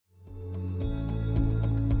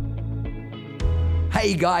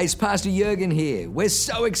Hey guys, Pastor Jurgen here. We're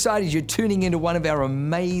so excited you're tuning into one of our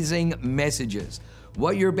amazing messages.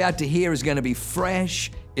 What you're about to hear is going to be fresh,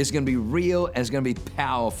 it's going to be real, and it's going to be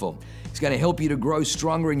powerful. It's going to help you to grow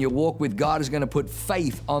stronger in your walk with God. It's going to put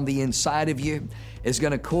faith on the inside of you. It's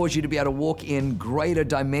going to cause you to be able to walk in greater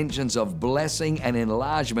dimensions of blessing and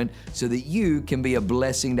enlargement so that you can be a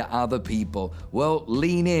blessing to other people. Well,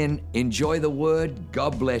 lean in, enjoy the word.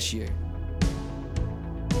 God bless you.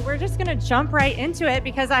 We're just going to jump right into it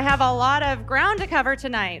because I have a lot of ground to cover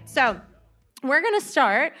tonight. So we're going to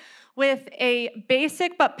start with a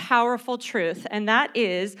basic but powerful truth, and that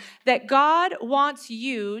is that God wants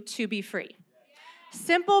you to be free.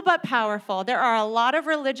 Simple but powerful. There are a lot of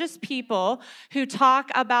religious people who talk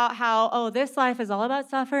about how, this life is all about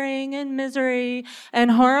suffering and misery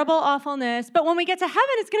and horrible awfulness, but when we get to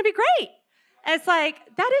heaven, it's going to be great. And it's like,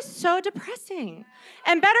 that is so depressing.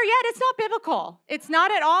 And better yet, it's not biblical. It's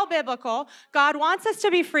not at all biblical. God wants us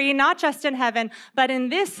to be free, not just in heaven, but in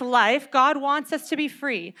this life, God wants us to be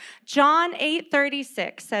free. John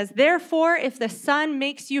 8:36 says, "Therefore, if the Son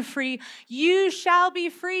makes you free, you shall be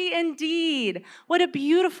free indeed." What a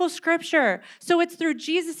beautiful scripture. So it's through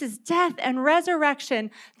Jesus' death and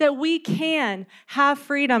resurrection that we can have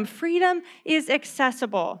freedom. Freedom is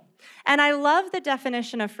accessible. And I love the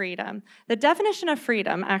definition of freedom. The definition of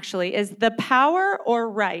freedom, actually, is the power or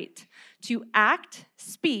right to act,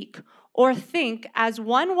 speak, or think as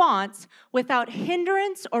one wants without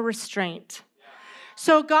hindrance or restraint.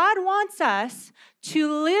 So God wants us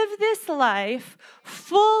to live this life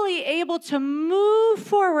fully able to move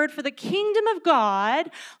forward for the kingdom of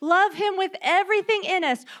God, love Him with everything in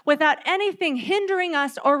us without anything hindering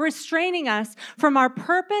us or restraining us from our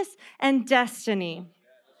purpose and destiny.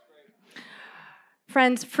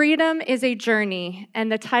 Friends, freedom is a journey, and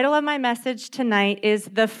the title of my message tonight is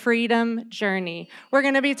The Freedom Journey. We're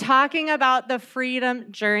going to be talking about the freedom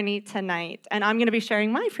journey tonight, and I'm going to be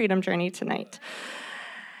sharing my freedom journey tonight.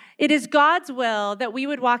 It is God's will that we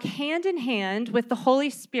would walk hand in hand with the Holy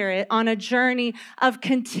Spirit on a journey of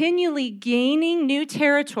continually gaining new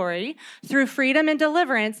territory through freedom and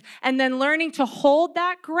deliverance, and then learning to hold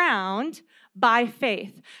that ground by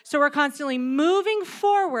faith. So we're constantly moving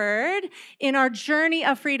forward in our journey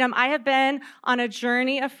of freedom. I have been on a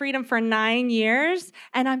journey of freedom for 9 years,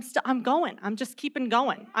 and I'm going. I'm just keeping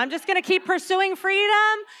going. I'm just going to keep pursuing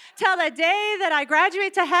freedom till the day that I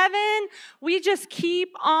graduate to heaven. We just keep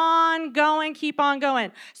on going, keep on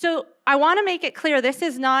going. So I want to make it clear, this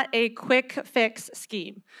is not a quick fix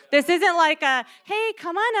scheme. This isn't like a, hey,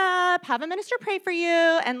 come on up, have a minister pray for you,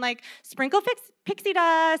 and like sprinkle pixie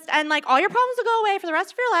dust, and like all your problems will go away for the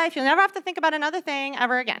rest of your life. You'll never have to think about another thing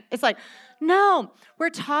ever again. It's like, no, we're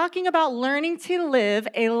talking about learning to live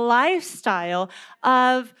a lifestyle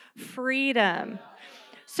of freedom.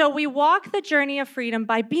 So we walk the journey of freedom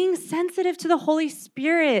by being sensitive to the Holy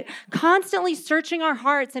Spirit, constantly searching our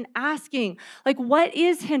hearts and asking, like, what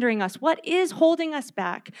is hindering us? What is holding us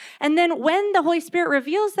back? And then when the Holy Spirit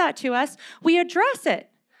reveals that to us, we address it.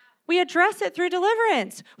 We address it through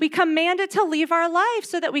deliverance. We command it to leave our life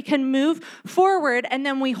so that we can move forward, and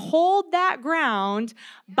then we hold that ground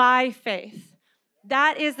by faith.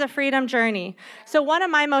 That is the freedom journey. So one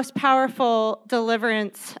of my most powerful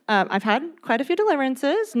deliverance, I've had quite a few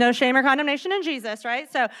deliverances, no shame or condemnation in Jesus, right?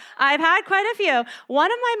 So I've had quite a few.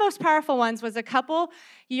 One of my most powerful ones was a couple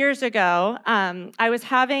years ago. I was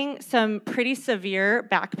having some pretty severe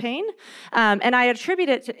back pain, and I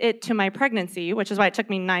attributed it to my pregnancy, which is why it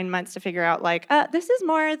took me 9 months to figure out, like, this is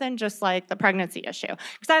more than just like the pregnancy issue.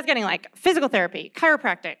 Because I was getting like physical therapy,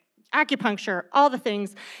 chiropractic, acupuncture, all the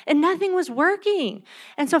things, and nothing was working.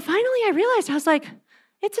 And so finally I realized, I was like,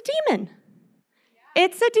 it's a demon.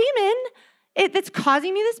 It's a demon that's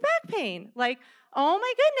causing me this back pain. Like, oh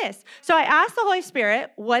my goodness. So I asked the Holy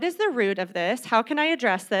Spirit, what is the root of this? How can I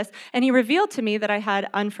address this? And He revealed to me that I had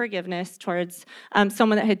unforgiveness towards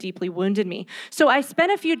someone that had deeply wounded me. So I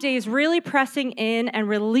spent a few days really pressing in and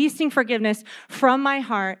releasing forgiveness from my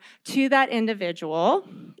heart to that individual.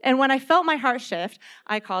 And when I felt my heart shift,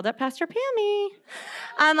 I called up Pastor Pammy.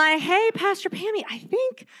 I'm like, hey, Pastor Pammy, I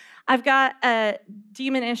think I've got a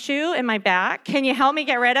demon issue in my back. Can you help me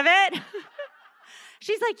get rid of it?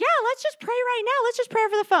 She's like, yeah, let's just pray right now. Let's just pray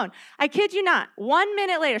over the phone. I kid you not. 1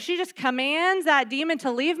 minute later, she just commands that demon to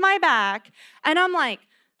leave my back. And I'm like,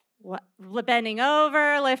 what? Bending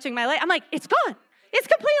over, lifting my leg. I'm like, it's gone. It's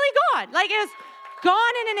completely gone. Like, it was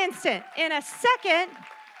gone in an instant. In a second,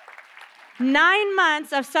 9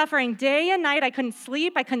 months of suffering day and night. I couldn't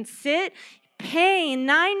sleep. I couldn't sit. pain,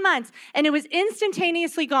 9 months, and it was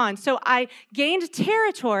instantaneously gone. So I gained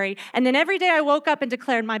territory, and then every day I woke up and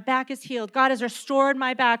declared, my back is healed. God has restored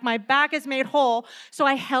my back. My back is made whole. So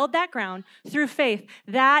I held that ground through faith.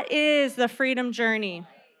 That is the freedom journey.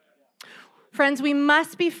 Friends, we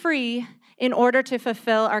must be free in order to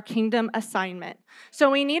fulfill our kingdom assignment. So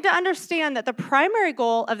we need to understand that the primary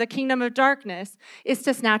goal of the kingdom of darkness is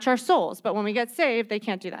to snatch our souls. But when we get saved, they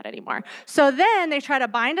can't do that anymore. So then they try to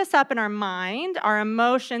bind us up in our mind, our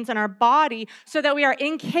emotions, and our body so that we are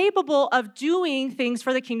incapable of doing things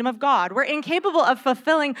for the kingdom of God. We're incapable of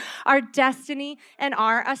fulfilling our destiny and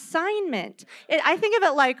our assignment. I think of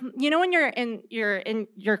it like, you know, when you're in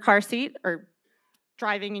your car seat or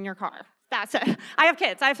driving in your car. That's it. I have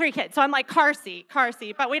kids. I have 3 kids. So I'm like car seat,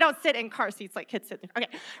 but we don't sit in car seats like kids sit there. Okay.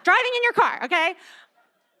 Driving in your car, okay?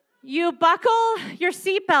 You buckle your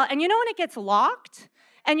seatbelt, and you know when it gets locked?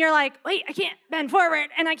 And you're like, wait, I can't bend forward,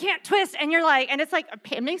 and I can't twist, and you're like, and it's like,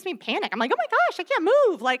 it makes me panic. I'm like, oh my gosh, I can't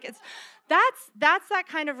move. Like, that's that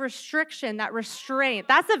kind of restriction, that restraint.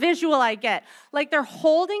 That's the visual I get. Like they're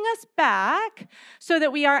holding us back so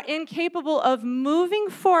that we are incapable of moving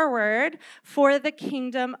forward for the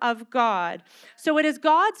kingdom of God. So it is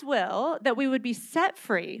God's will that we would be set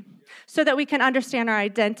free so that we can understand our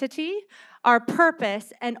identity, our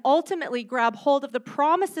purpose, and ultimately grab hold of the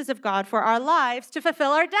promises of God for our lives to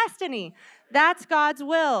fulfill our destiny. That's God's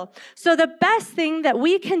will. So the best thing that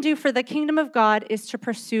we can do for the kingdom of God is to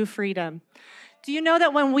pursue freedom. Do you know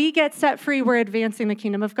that when we get set free, we're advancing the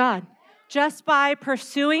kingdom of God? Just by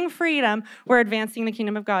pursuing freedom, we're advancing the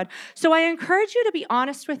kingdom of God. So I encourage you to be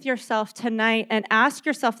honest with yourself tonight and ask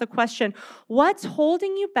yourself the question, what's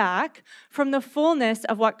holding you back from the fullness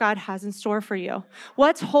of what God has in store for you?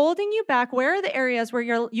 What's holding you back? Where are the areas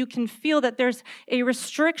where you can feel that there's a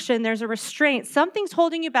restriction, there's a restraint, something's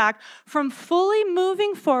holding you back from fully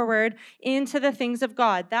moving forward into the things of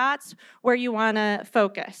God? That's where you want to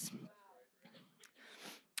focus.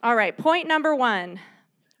 All right, point number 1.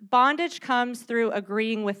 Bondage comes through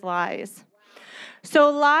agreeing with lies. So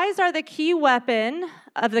lies are the key weapon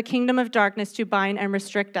of the kingdom of darkness to bind and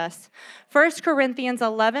restrict us. 1 Corinthians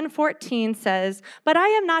 11:14 says, "But I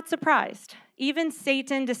am not surprised. Even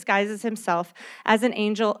Satan disguises himself as an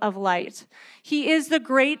angel of light." He is the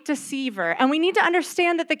great deceiver. And we need to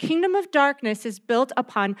understand that the kingdom of darkness is built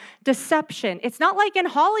upon deception. It's not like in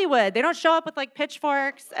Hollywood. They don't show up with like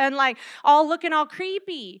pitchforks and like all looking all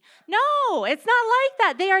creepy. No, it's not like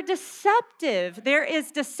that. They are deceptive. There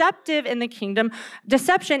is deception in the kingdom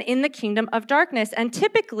of darkness. And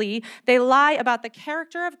typically, they lie about the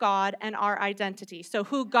character of God and our identity. So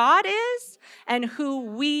who God is and who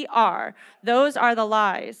we are. Those are the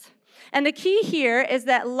lies. And the key here is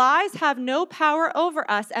that lies have no power over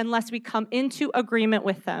us unless we come into agreement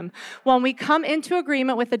with them. When we come into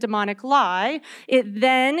agreement with the demonic lie, it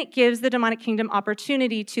then gives the demonic kingdom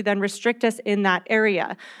opportunity to then restrict us in that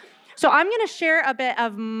area. So I'm going to share a bit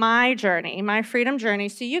of my journey, my freedom journey,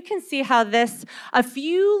 so you can see how a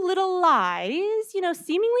few little lies,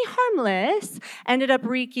 seemingly harmless, ended up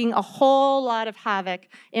wreaking a whole lot of havoc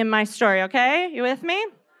in my story, okay? You with me?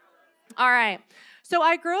 All right. So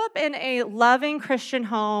I grew up in a loving Christian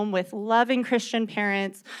home with loving Christian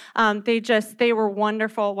parents. They were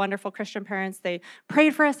wonderful, wonderful Christian parents. They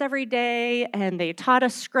prayed for us every day and they taught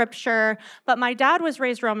us scripture. But my dad was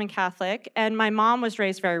raised Roman Catholic and my mom was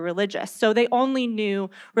raised very religious. So they only knew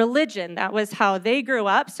religion. That was how they grew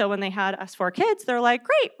up. So when they had us 4 kids, they're like,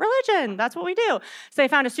 great, religion, that's what we do. So they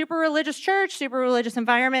found a super religious church, super religious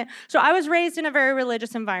environment. So I was raised in a very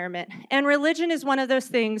religious environment. And religion is one of those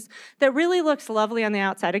things that really looks lovely on the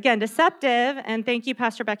outside. Again, deceptive, and thank you,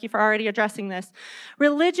 Pastor Becky, for already addressing this.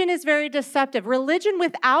 Religion is very deceptive. Religion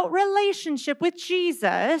without relationship with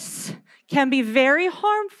Jesus can be very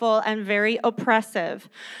harmful and very oppressive.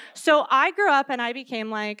 So I grew up and I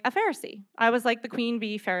became like a Pharisee. I was like the queen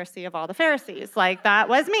bee Pharisee of all the Pharisees. Like that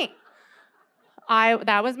was me.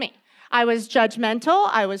 That was me. I was judgmental,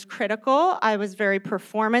 I was critical, I was very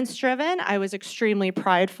performance-driven, I was extremely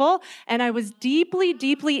prideful, and I was deeply,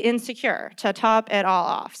 deeply insecure to top it all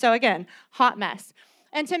off. So again, hot mess.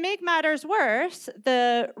 And to make matters worse,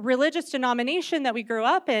 the religious denomination that we grew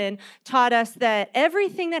up in taught us that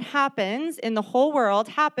everything that happens in the whole world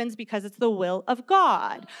happens because it's the will of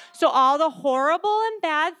God. So all the horrible and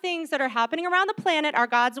bad things that are happening around the planet are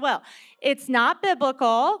God's will. It's not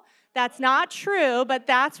biblical. That's not true, but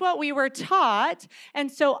that's what we were taught. And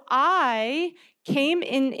so I came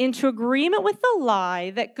into agreement with the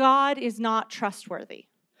lie that God is not trustworthy.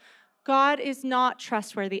 God is not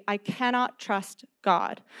trustworthy. I cannot trust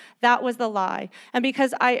God. That was the lie. And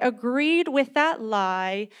because I agreed with that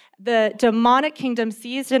lie, the demonic kingdom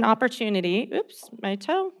seized an opportunity. Oops, my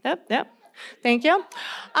toe. Yep. Thank you.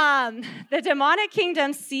 The demonic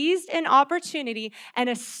kingdom seized an opportunity, and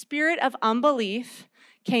a spirit of unbelief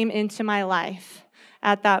came into my life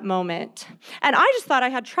at that moment. And I just thought I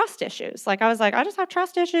had trust issues. I was like, I just have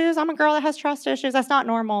trust issues. I'm a girl that has trust issues. That's not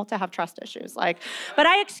normal to have trust issues. But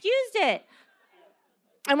I excused it.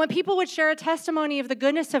 And when people would share a testimony of the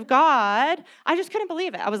goodness of God, I just couldn't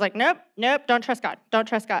believe it. I was like, nope, don't trust God. Don't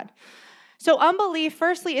trust God. So unbelief,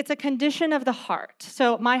 firstly, it's a condition of the heart.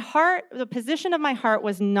 So my heart, the position of my heart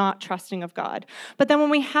was not trusting of God. But then when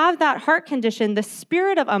we have that heart condition, the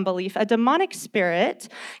spirit of unbelief, a demonic spirit,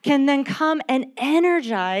 can then come and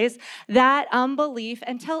energize that unbelief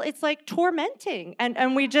until it's like tormenting.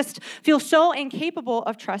 And we just feel so incapable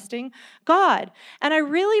of trusting God. And I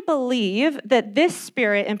really believe that this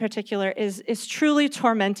spirit in particular is truly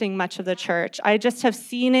tormenting much of the church. I just have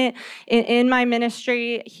seen it in my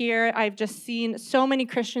ministry here. I've just seen so many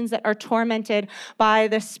Christians that are tormented by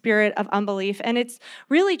the spirit of unbelief. And it's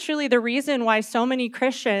really, truly the reason why so many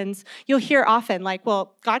Christians, you'll hear often,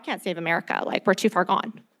 well, God can't save America. We're too far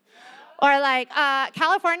gone. Or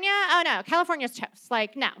California, oh no, California's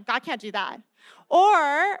toast. No, God can't do that.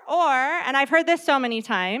 Or, and I've heard this so many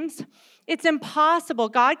times, it's impossible.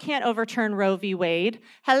 God can't overturn Roe v. Wade.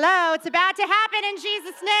 Hello, it's about to happen in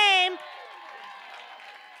Jesus' name.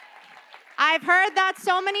 I've heard that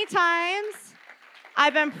so many times.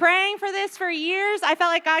 I've been praying for this for years. I felt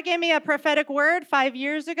like God gave me a prophetic word 5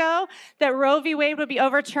 years ago that Roe v. Wade would be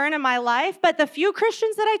overturned in my life. But the few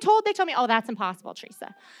Christians that I told, they told me, oh, that's impossible,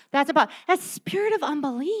 Teresa. That's impossible. That's spirit of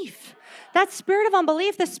unbelief. That spirit of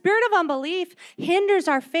unbelief, the spirit of unbelief hinders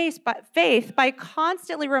our faith by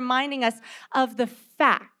constantly reminding us of the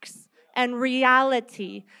facts and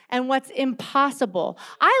reality and what's impossible.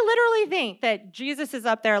 I literally think that Jesus is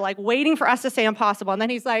up there waiting for us to say impossible. And then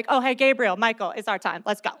he's like, oh, hey, Gabriel, Michael, it's our time.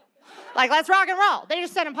 Let's go. Let's rock and roll. They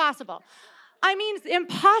just said impossible. I mean,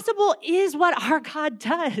 impossible is what our God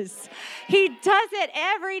does. He does it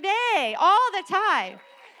every day, all the time.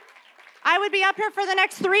 I would be up here for the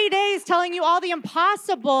next 3 days telling you all the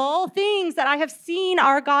impossible things that I have seen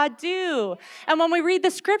our God do. And when we read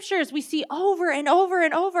the scriptures, we see over and over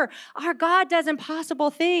and over, our God does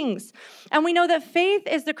impossible things. And we know that faith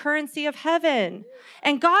is the currency of heaven.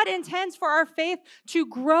 And God intends for our faith to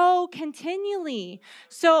grow continually.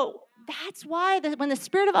 So that's why when the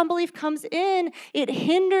spirit of unbelief comes in, it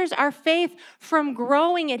hinders our faith from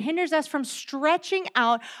growing. It hinders us from stretching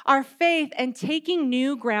out our faith and taking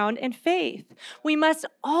new ground in faith. We must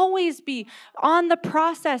always be on the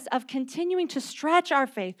process of continuing to stretch our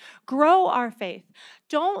faith, grow our faith.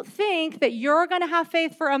 Don't think that you're going to have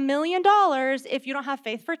faith for $1 million if you don't have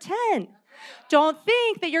faith for 10. Don't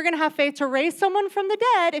think that you're going to have faith to raise someone from the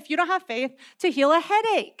dead if you don't have faith to heal a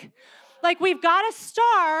headache. We've got to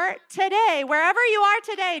start today. Wherever you are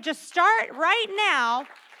today, just start right now.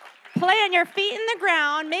 Plant your feet in the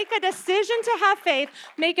ground. Make a decision to have faith.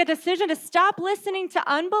 Make a decision to stop listening to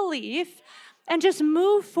unbelief and just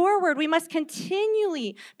move forward. We must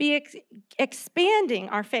continually be expanding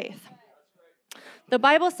our faith. The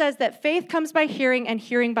Bible says that faith comes by hearing and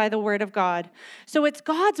hearing by the word of God. So it's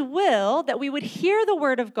God's will that we would hear the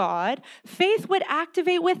word of God. Faith would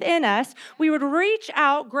activate within us. We would reach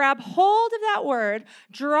out, grab hold of that word,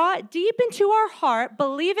 draw it deep into our heart,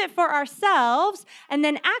 believe it for ourselves, and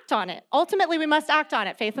then act on it. Ultimately, we must act on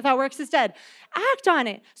it. Faith without works is dead. Act on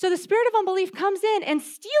it. So the spirit of unbelief comes in and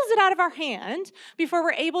steals it out of our hand before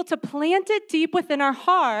we're able to plant it deep within our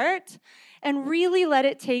heart and really let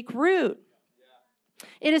it take root.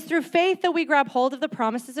 It is through faith that we grab hold of the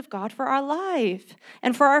promises of God for our life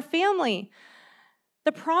and for our family.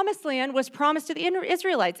 The promised land was promised to the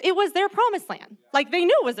Israelites. It was their promised land. They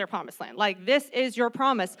knew it was their promised land. This is your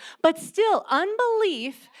promise. But still,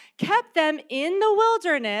 unbelief kept them in the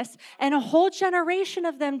wilderness, and a whole generation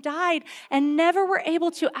of them died and never were able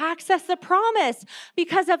to access the promise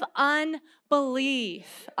because of unbelief.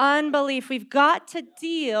 Unbelief. We've got to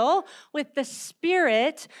deal with the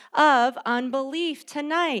spirit of unbelief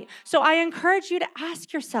tonight. So I encourage you to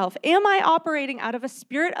ask yourself, am I operating out of a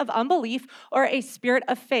spirit of unbelief or a spirit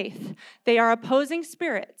of faith? They are opposing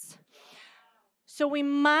spirits. So we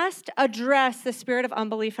must address the spirit of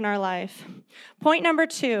unbelief in our life. Point number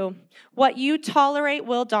 2, what you tolerate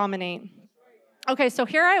will dominate. Okay, so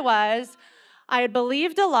here I was. I had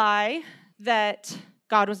believed a lie that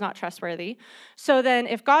God was not trustworthy. So then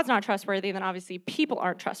if God's not trustworthy, then obviously people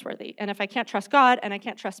aren't trustworthy. And if I can't trust God and I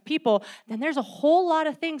can't trust people, then there's a whole lot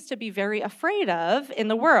of things to be very afraid of in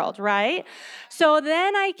the world, right? So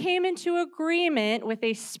then I came into agreement with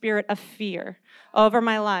a spirit of fear over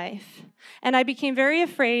my life. And I became very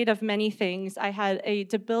afraid of many things. I had a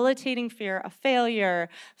debilitating fear of failure,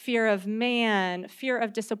 fear of man, fear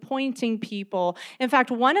of disappointing people. In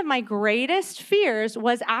fact, one of my greatest fears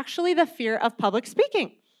was actually the fear of public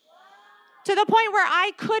speaking. To the point where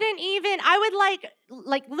I couldn't even, I would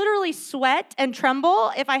like literally sweat and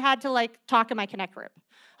tremble if I had to talk in my Connect group.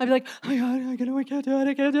 I'd be like, oh my God,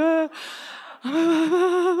 I can't do it.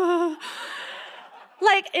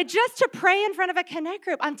 Just to pray in front of a Connect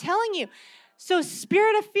group, I'm telling you. So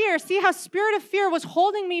spirit of fear, see how spirit of fear was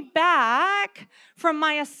holding me back from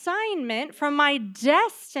my assignment, from my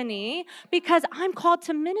destiny, because I'm called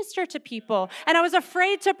to minister to people. And I was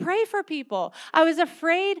afraid to pray for people. I was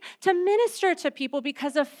afraid to minister to people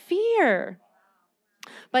because of fear.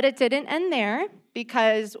 But it didn't end there,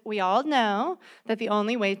 because we all know that the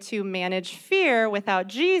only way to manage fear without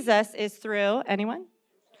Jesus is through, anyone?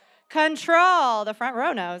 Control. The front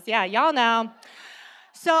row knows. Yeah, y'all know.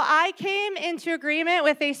 So I came into agreement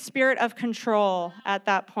with a spirit of control at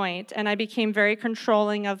that point, and I became very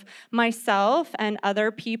controlling of myself and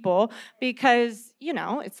other people because,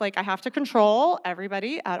 it's like I have to control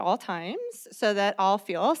everybody at all times so that I'll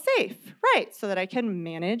feel safe, right? So that I can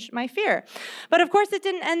manage my fear. But of course, it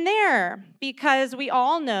didn't end there, because we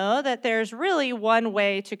all know that there's really one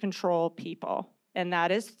way to control people, and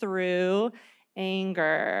that is through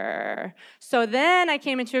anger. So then I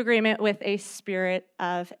came into agreement with a spirit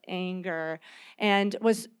of anger and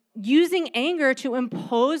was using anger to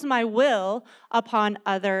impose my will upon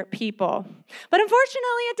other people. But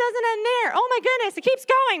unfortunately, it doesn't end there. Oh my goodness, it keeps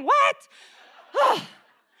going. What?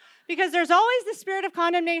 Because there's always the spirit of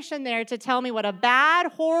condemnation there to tell me what a bad,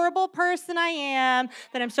 horrible person I am,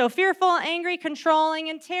 that I'm so fearful, angry, controlling,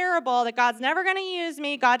 and terrible, that God's never going to use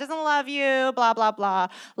me, God doesn't love you, blah, blah, blah.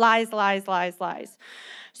 Lies, lies, lies, lies.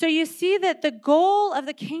 So you see that the goal of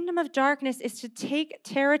the kingdom of darkness is to take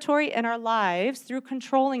territory in our lives through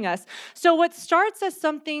controlling us. So what starts as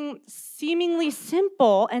something seemingly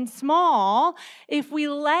simple and small, if we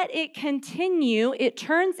let it continue, it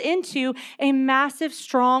turns into a massive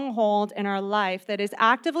stronghold in our life that is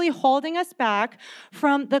actively holding us back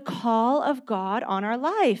from the call of God on our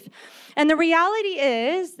life. And the reality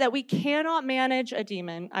is that we cannot manage a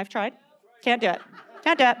demon. I've tried. Can't do it.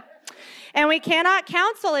 Can't do it. And we cannot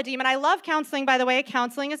counsel a demon. I love counseling, by the way.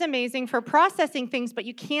 Counseling is amazing for processing things, but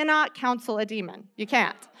you cannot counsel a demon. You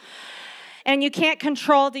can't. And you can't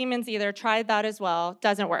control demons either. Tried that as well.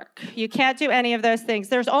 Doesn't work. You can't do any of those things.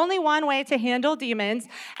 There's only one way to handle demons,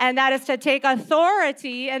 and that is to take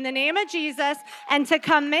authority in the name of Jesus and to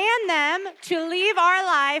command them to leave our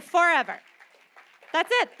life forever. That's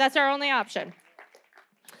it. That's our only option.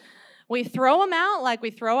 We throw them out like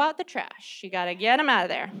we throw out the trash. You got to get them out of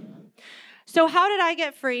there. So how did I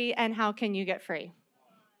get free, and how can you get free?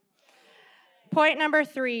 Point number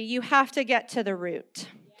 3, you have to get to the root.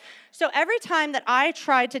 So every time that I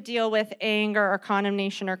tried to deal with anger or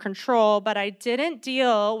condemnation or control, but I didn't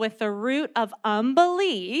deal with the root of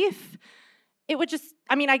unbelief, it would just,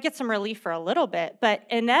 I'd get some relief for a little bit, but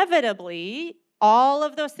inevitably, all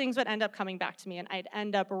of those things would end up coming back to me, and I'd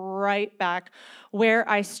end up right back where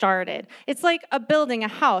I started. It's like building a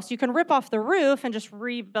house. You can rip off the roof and just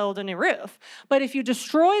rebuild a new roof. But if you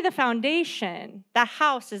destroy the foundation, the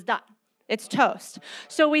house is done. It's toast.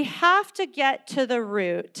 So we have to get to the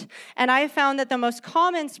root. And I found that the most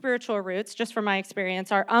common spiritual roots, just from my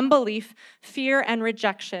experience, are unbelief, fear, and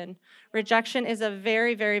rejection. Rejection is a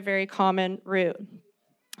very, very, very common root.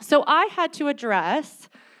 So I had to address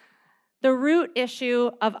the root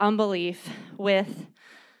issue of unbelief with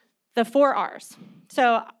the 4 R's.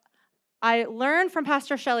 So I learned from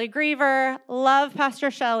Pastor Shelley Griever, love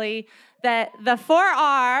Pastor Shelley, that the 4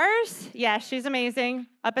 R's, yes, she's amazing,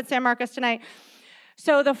 up at San Marcos tonight.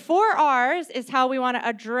 So the 4 R's is how we want to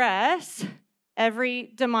address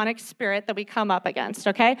every demonic spirit that we come up against,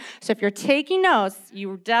 okay? So if you're taking notes,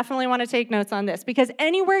 you definitely want to take notes on this, because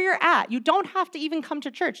anywhere you're at, you don't have to even come to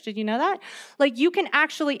church. Did you know that? You can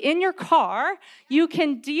actually, in your car, you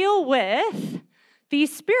can deal with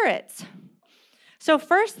these spirits. So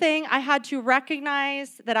first thing, I had to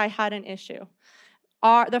recognize that I had an issue.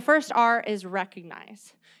 The first R is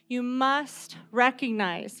recognize. You must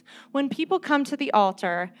recognize. When people come to the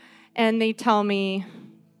altar and they tell me,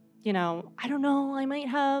 I don't know, I might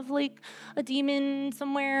have like a demon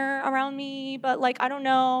somewhere around me, but like, I don't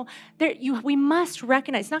know. We must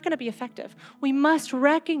recognize, it's not going to be effective. We must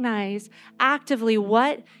recognize actively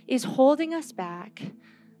what is holding us back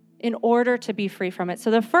in order to be free from it.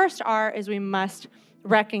 So the first R is we must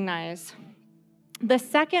recognize. The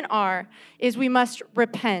second R is we must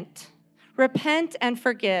repent. Repent and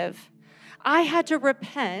forgive. I had to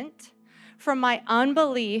repent from my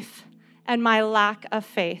unbelief and my lack of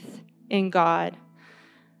faith in God.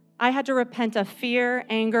 I had to repent of fear,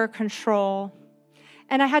 anger, control,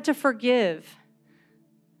 and I had to forgive.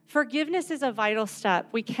 Forgiveness is a vital step.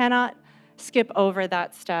 We cannot skip over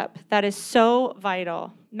that step. That is so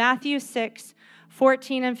vital. Matthew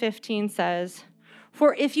 6:14 and 15 says,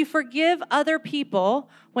 "For if you forgive other people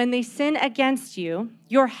when they sin against you,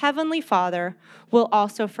 your heavenly Father will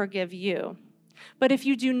also forgive you. But if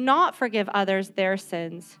you do not forgive others their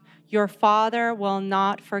sins, your Father will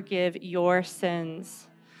not forgive your sins."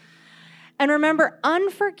 And remember,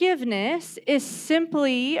 unforgiveness is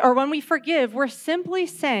simply, or when we forgive, we're simply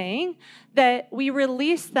saying that we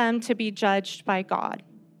release them to be judged by God.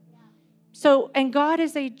 So, and God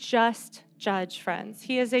is a just judge, friends.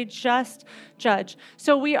 He is a just judge.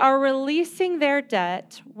 So we are releasing their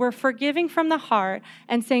debt. We're forgiving from the heart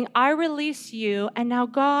and saying, I release you, and now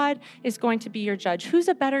God is going to be your judge. Who's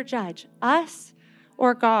a better judge, us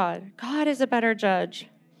or God? God is a better judge.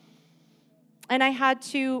 And I had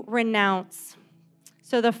to renounce.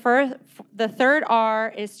 So the third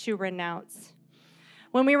R is to renounce.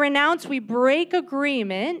 When we renounce, we break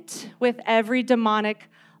agreement with every demonic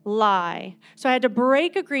lie. So I had to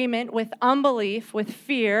break agreement with unbelief, with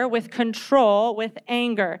fear, with control, with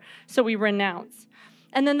anger. So we renounce.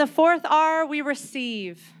 And then the fourth R, we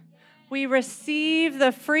receive. We receive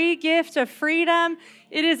the free gift of freedom.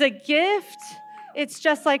 It is a gift. It's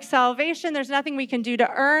just like salvation. There's nothing we can do to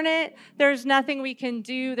earn it. There's nothing we can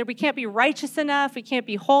do. We can't be righteous enough. We can't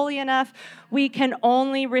be holy enough. We can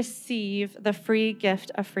only receive the free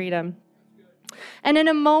gift of freedom. And in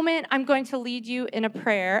a moment, I'm going to lead you in a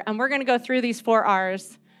prayer, and we're going to go through these 4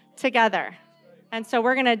 R's together. And so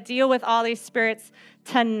we're going to deal with all these spirits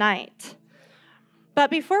tonight. But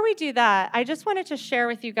before we do that, I just wanted to share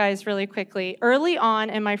with you guys really quickly. Early on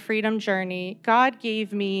in my freedom journey, God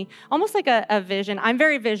gave me almost like a vision. I'm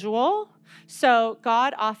very visual, so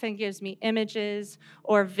God often gives me images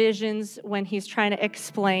or visions when he's trying to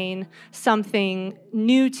explain something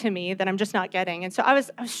new to me that I'm just not getting. And so I was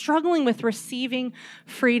struggling with receiving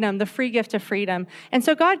freedom, the free gift of freedom. And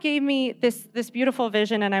so God gave me this beautiful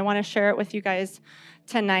vision, and I want to share it with you guys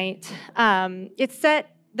tonight.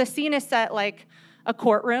 The scene is set like a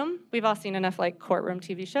courtroom. We've all seen enough like courtroom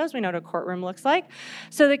TV shows. We know what a courtroom looks like.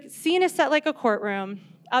 So the scene is set like a courtroom.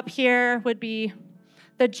 Up here would be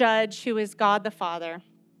the judge, who is God the Father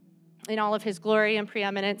in all of his glory and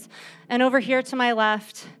preeminence. And over here to my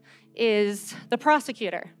left is the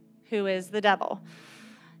prosecutor, who is the devil.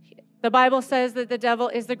 The Bible says that the devil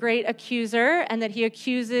is the great accuser and that he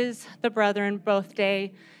accuses the brethren both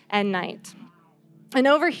day and night. And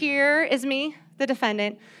over here is me, the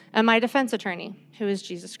defendant, and my defense attorney, who is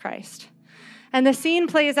Jesus Christ. And the scene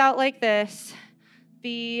plays out like this.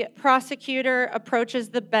 The prosecutor approaches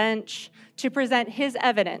the bench to present his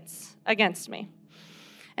evidence against me.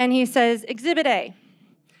 And he says, Exhibit A,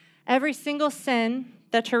 every single sin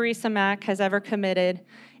that Teresa Mack has ever committed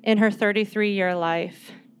in her 33-year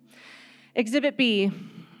life. Exhibit B,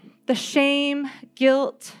 the shame,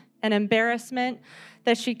 guilt, and embarrassment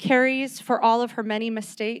that she carries for all of her many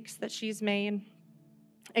mistakes that she's made.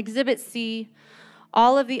 Exhibit C,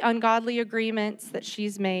 all of the ungodly agreements that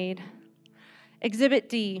she's made. Exhibit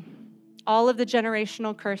D, all of the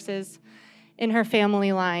generational curses in her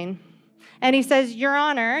family line. And he says, Your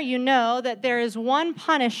Honor, you know that there is one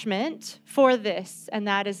punishment for this, and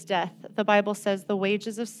that is death. The Bible says the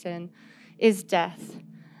wages of sin is death.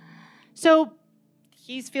 So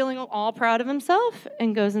he's feeling all proud of himself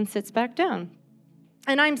and goes and sits back down.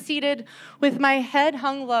 And I'm seated with my head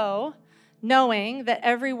hung low, knowing that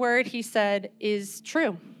every word he said is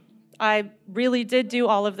true. I really did do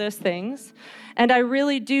all of those things, and I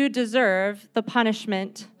really do deserve the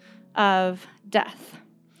punishment of death.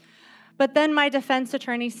 But then my defense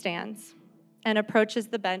attorney stands and approaches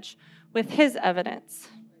the bench with his evidence.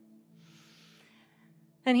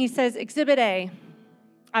 And he says, Exhibit A,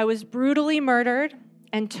 I was brutally murdered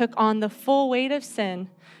and took on the full weight of sin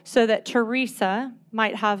so that Teresa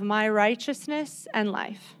might have my righteousness and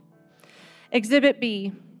life. Exhibit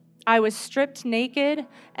B, I was stripped naked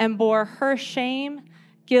and bore her shame,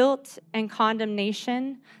 guilt, and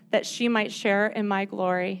condemnation that she might share in my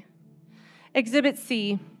glory. Exhibit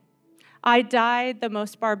C, I died the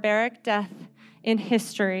most barbaric death in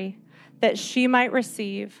history that she might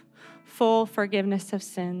receive full forgiveness of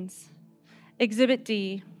sins. Exhibit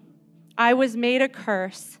D, I was made a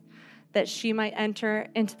curse that she might enter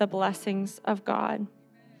into the blessings of God.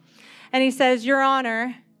 And he says, Your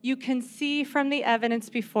Honor, you can see from the evidence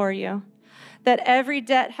before you that every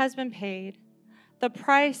debt has been paid. The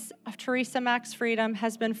price of Teresa Mack's freedom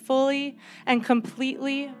has been fully and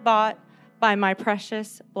completely bought by my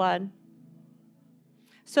precious blood.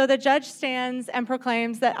 So the judge stands and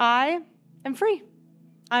proclaims that I am free.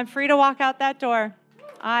 I'm free to walk out that door.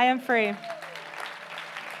 I am free.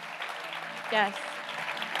 Yes.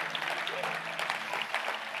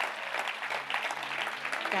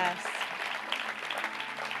 Yes.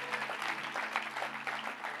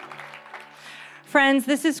 Friends,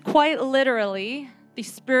 this is quite literally the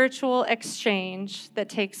spiritual exchange that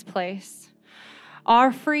takes place.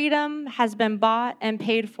 Our freedom has been bought and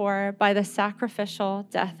paid for by the sacrificial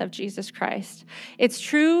death of Jesus Christ. It's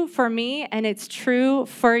true for me and it's true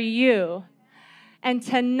for you. And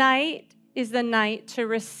tonight is the night to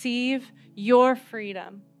receive your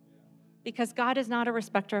freedom, because God is not a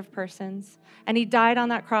respecter of persons, and he died on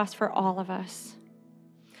that cross for all of us.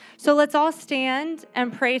 So let's all stand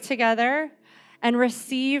and pray together and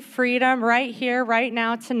receive freedom right here, right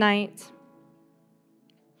now, tonight.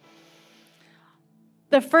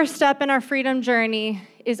 The first step in our freedom journey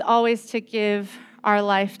is always to give our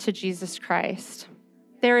life to Jesus Christ.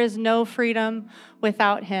 There is no freedom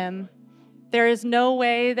without him. There is no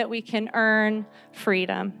way that we can earn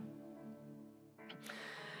freedom.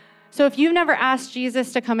 So if you've never asked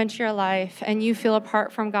Jesus to come into your life and you feel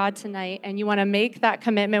apart from God tonight and you want to make that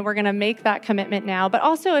commitment, we're going to make that commitment now. But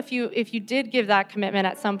also if you did give that commitment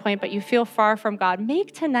at some point, but you feel far from God,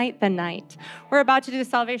 make tonight the night. We're about to do the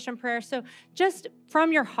salvation prayer. So just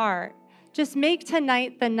from your heart, just make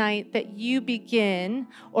tonight the night that you begin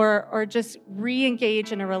or just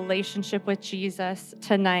re-engage in a relationship with Jesus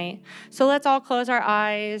tonight. So let's all close our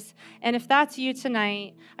eyes. And if that's you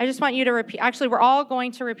tonight, I just want you to repeat. Actually, we're all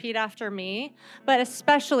going to repeat after me. But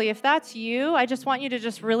especially if that's you, I just want you to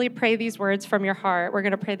just really pray these words from your heart. We're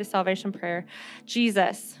going to pray the salvation prayer.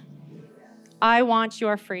 Jesus, I want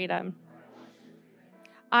your freedom.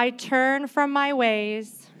 I turn from my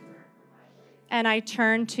ways and I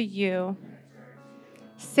turn to you.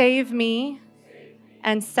 Save me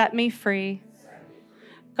and set me free.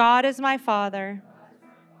 God is my Father.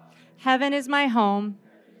 Heaven is my home.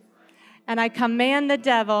 And I command the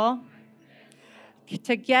devil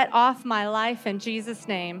to get off my life in Jesus'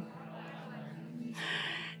 name.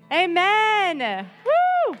 Amen.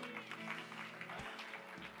 Woo!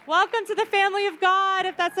 Welcome to the family of God.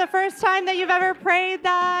 If that's the first time that you've ever prayed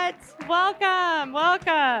that, welcome,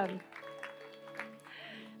 welcome.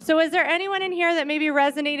 So is there anyone in here that maybe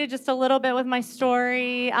resonated just a little bit with my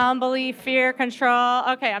story? Unbelief, fear, control.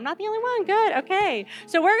 Okay, I'm not the only one. Good. Okay.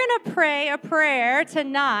 So we're going to pray a prayer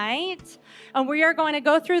tonight, and we are going to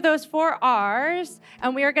go through those 4 R's,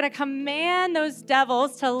 and we are going to command those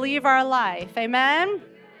devils to leave our life. Amen?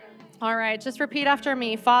 All right, just repeat after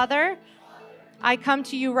me. Father, I come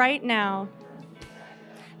to you right now,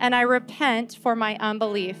 and I repent for my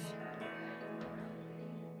unbelief,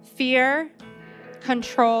 fear,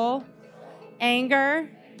 control, anger,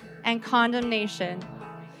 and condemnation.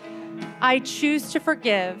 I choose to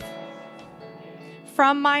forgive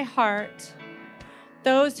from my heart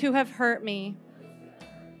those who have hurt me.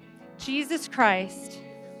 Jesus Christ,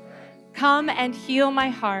 come and heal my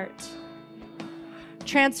heart.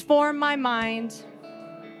 Transform my mind.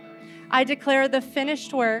 I declare the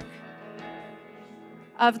finished work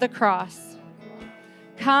of the cross.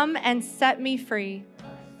 Come and set me free.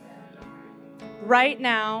 Right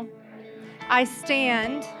now, I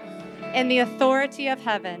stand in the authority of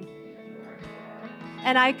heaven,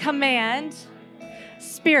 and I command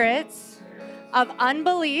spirits of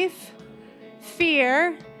unbelief,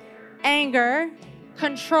 fear, anger,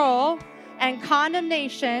 control, and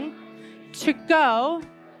condemnation to go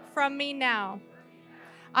from me now.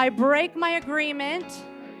 I break my agreement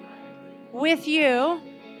with you,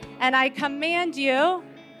 and I command you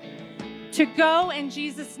to go in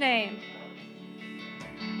Jesus' name.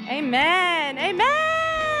 Amen.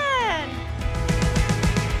 Amen.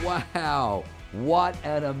 Wow. What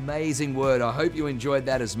an amazing word. I hope you enjoyed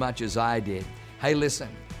that as much as I did. Hey, listen,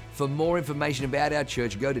 for more information about our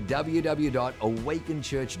church, go to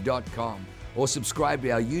www.awakenchurch.com or subscribe to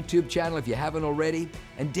our YouTube channel if you haven't already,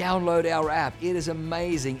 and download our app. It is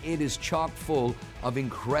amazing. It is chock full of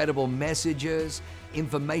incredible messages,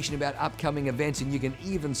 information about upcoming events, and you can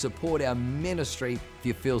even support our ministry if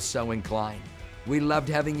you feel so inclined. We loved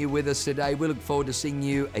having you with us today. We look forward to seeing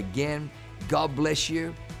you again. God bless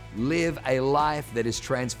you. Live a life that is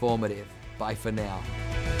transformative. Bye for now.